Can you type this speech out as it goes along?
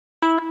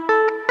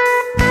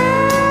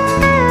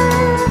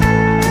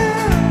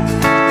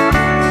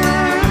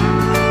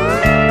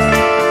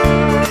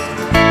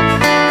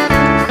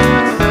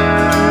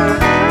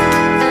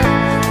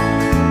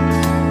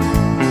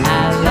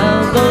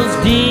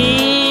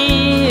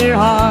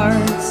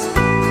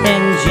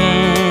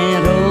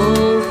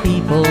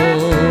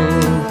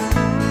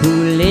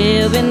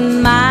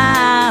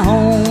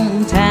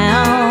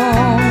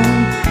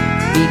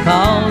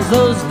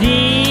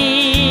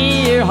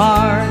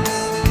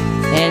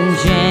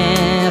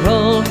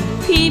gentle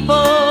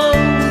people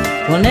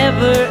will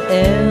never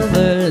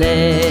ever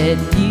let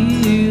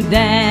you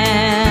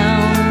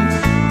down.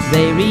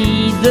 They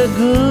read the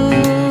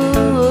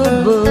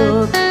good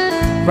book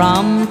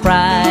from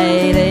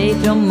Friday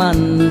till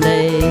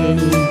Monday.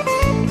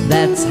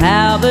 That's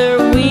how their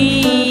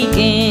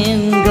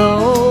weekend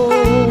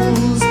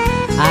goes.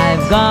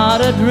 I've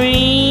got a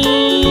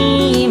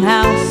dream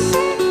house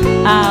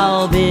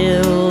I'll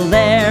build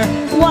there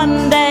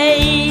one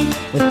day,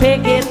 with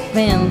picket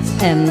fence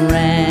and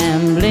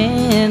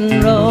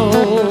rambling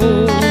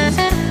rose.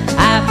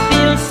 I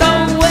feel so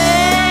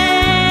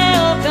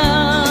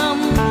welcome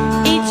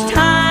each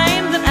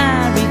time that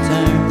I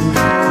return,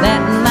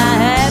 that my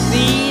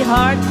happy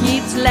heart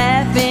keeps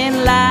laughing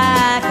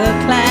like a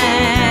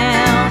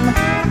clown.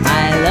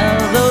 I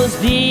love those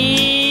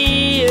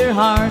dear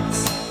hearts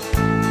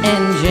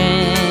and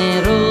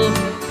gentle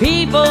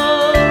people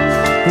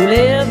who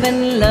live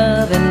and love